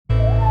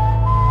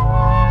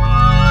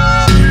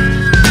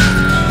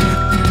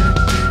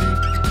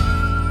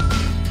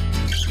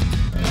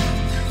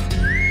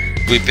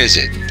we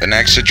visit the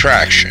next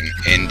attraction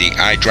in the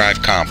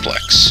iDrive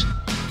complex,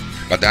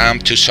 Madame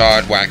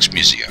Tussauds Wax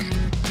Museum,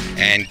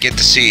 and get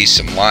to see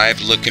some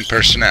live-looking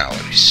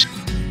personalities.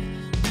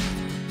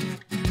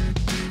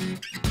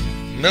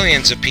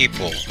 Millions of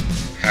people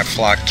have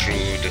flocked through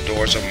the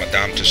doors of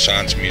Madame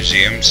Tussauds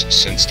museums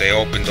since they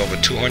opened over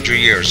 200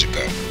 years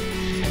ago,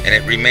 and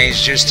it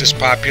remains just as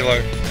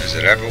popular as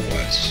it ever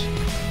was.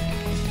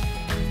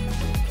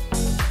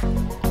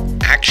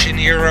 Action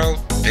hero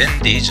Vin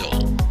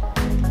Diesel.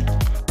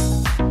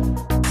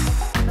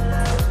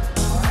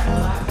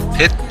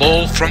 Pit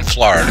bull from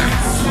Florida.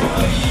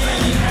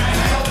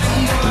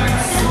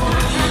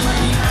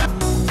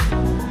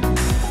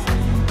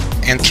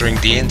 Entering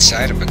the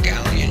inside of a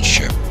galleon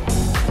ship.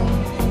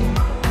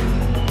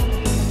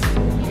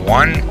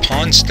 Juan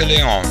Ponce de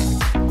Leon,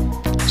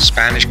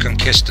 Spanish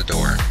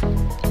conquistador.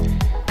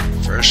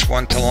 First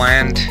one to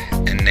land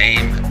and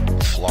name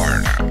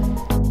Florida.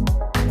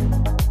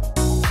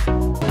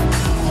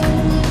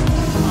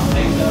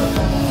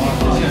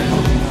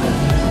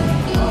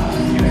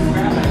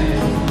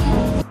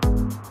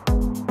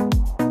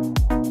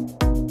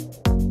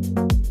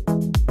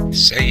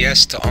 Say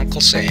yes to Uncle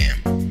Sam.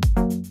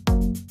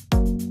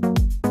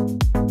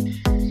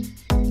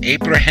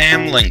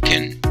 Abraham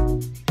Lincoln.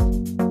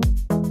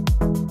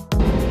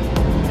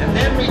 And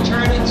then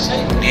returning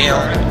safely. Neil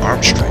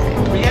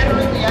Armstrong.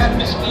 Re-entering the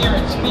atmosphere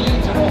at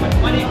speeds of over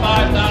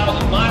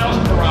 25,000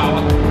 miles per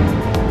hour,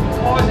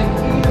 causing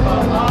heat of a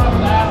lot of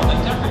that on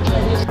the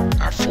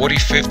temperature. Our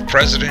 45th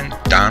President,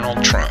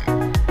 Donald Trump.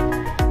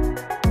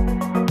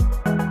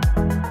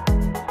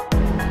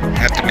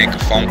 Have to make a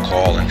phone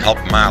call and help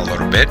him out a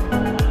little bit.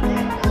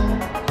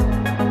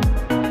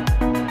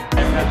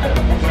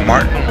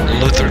 Martin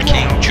Luther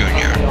King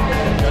Jr.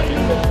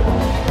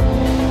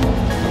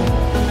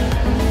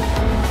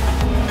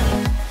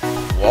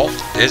 Walt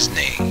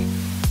Disney.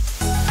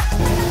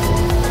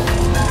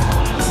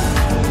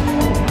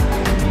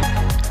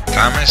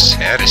 Thomas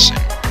Edison.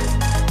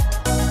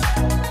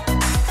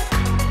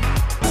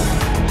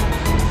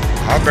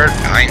 Albert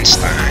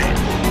Einstein.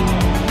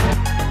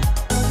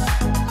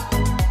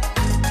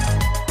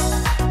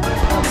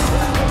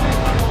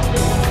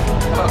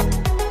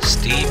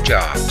 Steve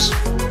Jobs.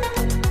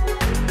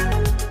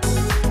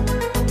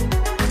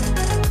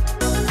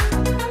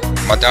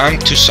 Madame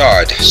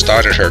Tussauds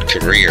started her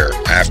career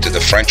after the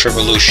French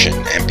Revolution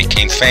and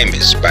became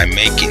famous by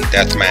making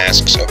death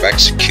masks of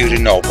executed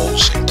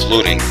nobles,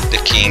 including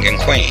the king and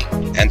queen.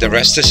 And the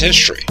rest is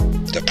history.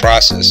 The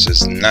process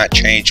has not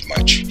changed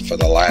much for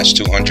the last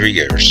 200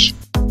 years.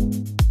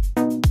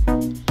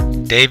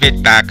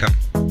 David Beckham.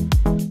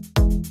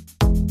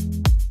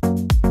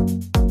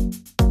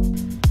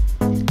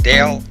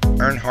 Dale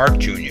Earnhardt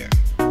Jr.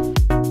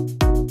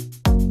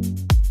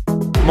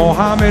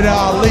 Muhammad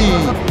Ali.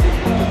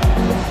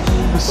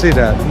 Let's see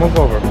that. Move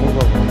over, move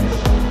over.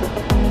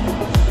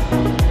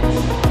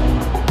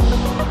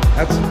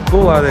 That's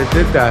cool how they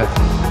did that.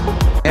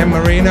 And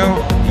Marino?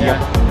 Yeah.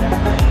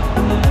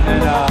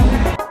 And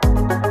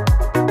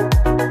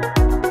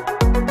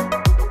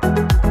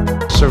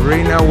then,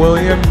 Serena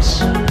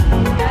Williams.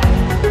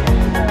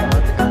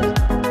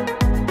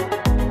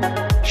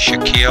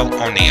 Shaquille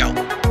O'Neal.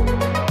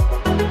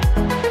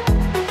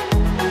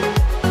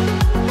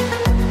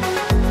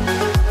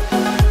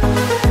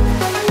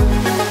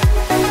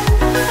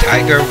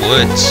 Tiger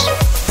Woods.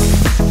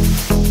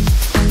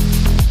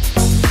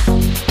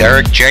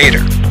 Derek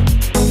Jeter.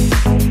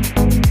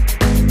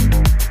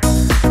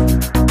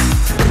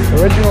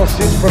 Original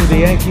seats from the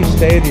Yankee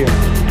Stadium.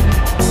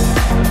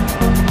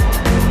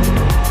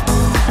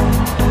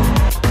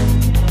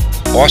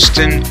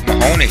 Austin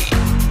Mahoney.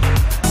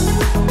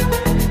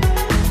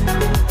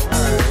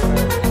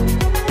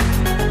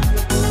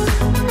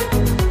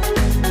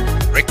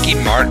 Ricky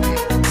Martin.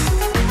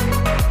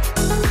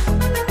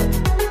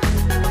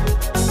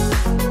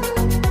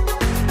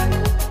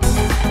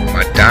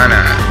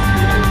 Madonna.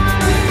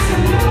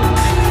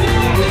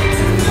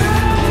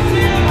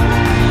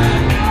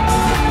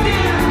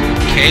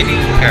 Katy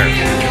Perry.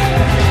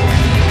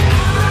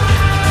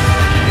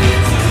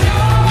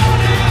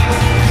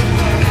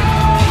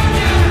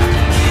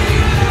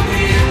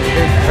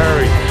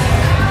 Perry.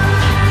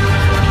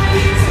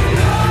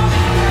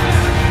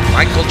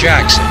 Michael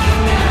Jackson.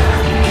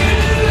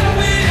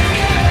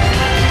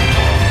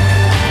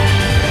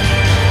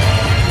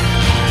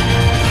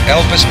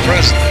 Elvis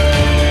Presley.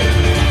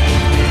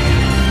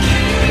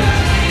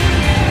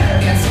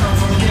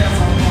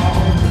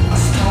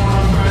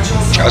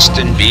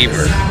 Justin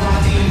Bieber.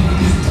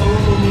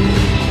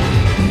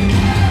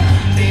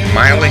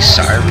 Miley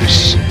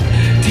Cyrus.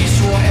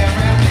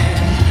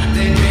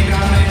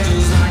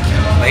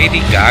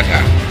 Lady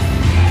Gaga.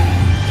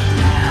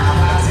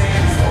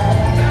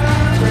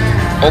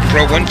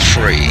 Oprah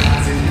Winfrey.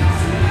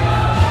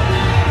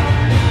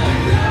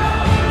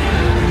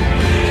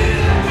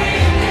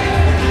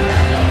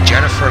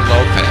 Jennifer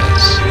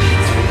Lopez.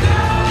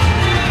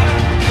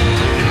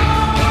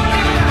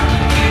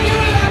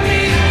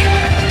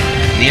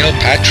 Neil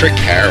Patrick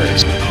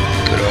Harris.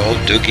 Good old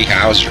Doogie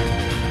Howser.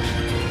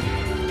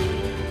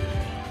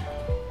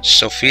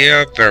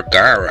 Sofia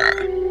Vergara,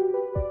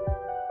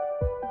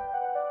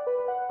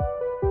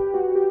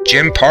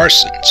 Jim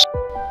Parsons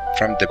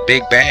from The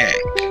Big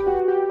Bang,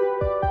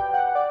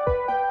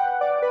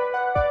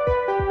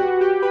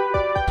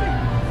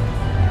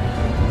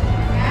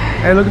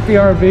 Hey, look at the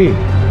RV.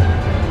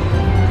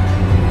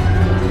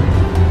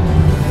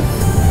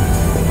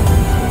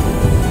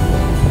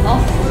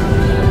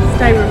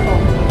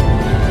 Styrofoam.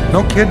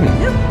 No kidding.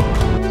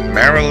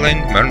 Marilyn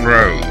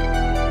Monroe,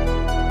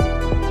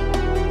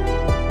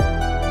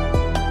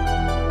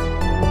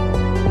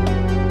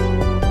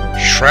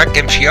 Shrek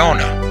and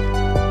Fiona,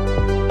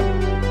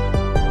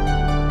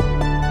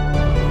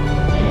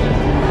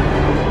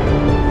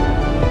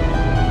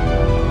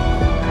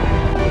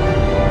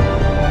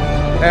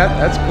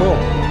 That's cool.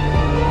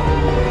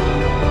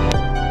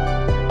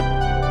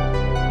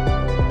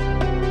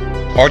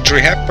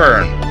 Audrey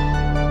Hepburn,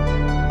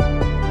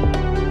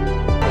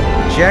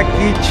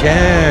 Jackie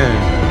Chan.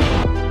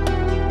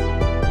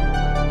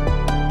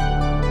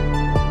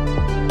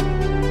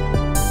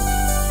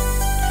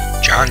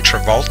 John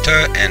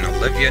Travolta and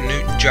Olivia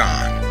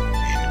Newton-John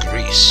in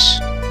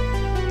Grease.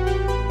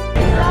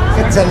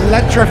 It's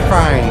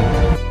electrifying.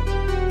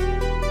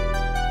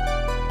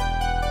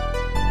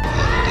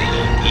 The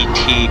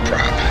E.T.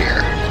 prop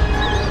here.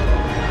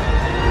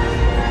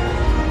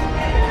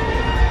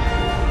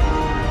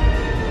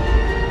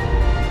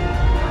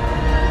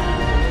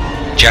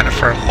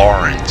 Jennifer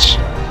Lawrence.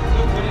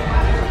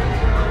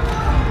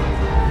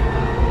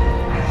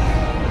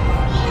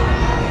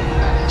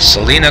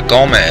 Selena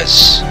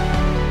Gomez.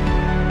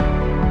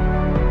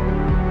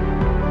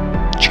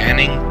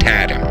 Channing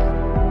Tatum.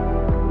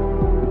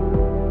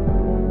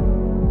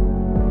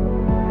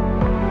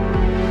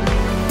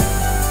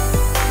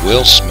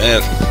 Will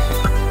Smith.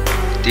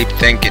 Deep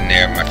thinking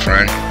there, my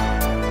friend.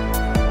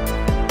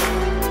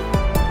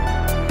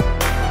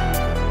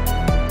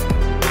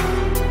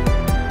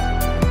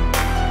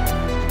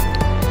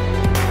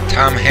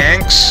 Tom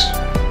Hanks,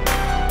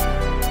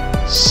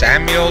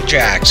 Samuel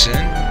Jackson,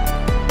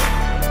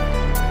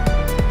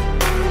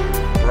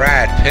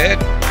 Brad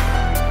Pitt,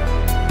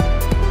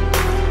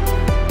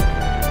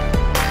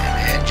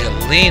 and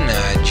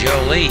Angelina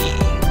Jolie.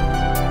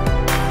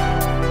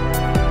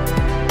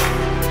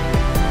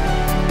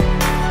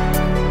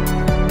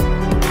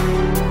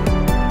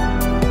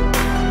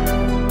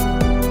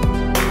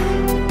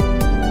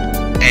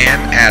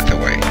 Anne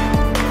Hathaway.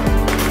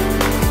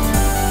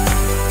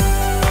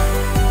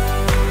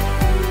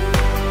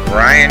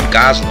 Ryan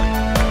Gosling,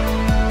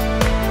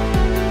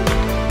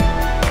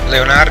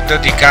 Leonardo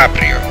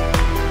DiCaprio,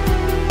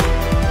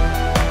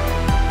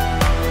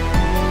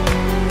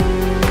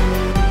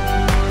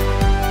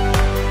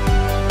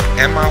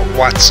 Emma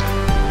Watson,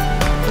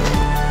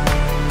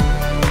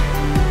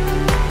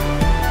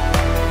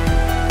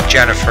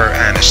 Jennifer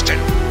Aniston,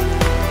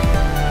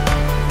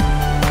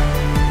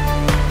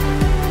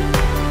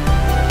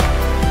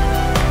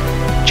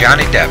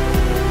 Johnny Depp,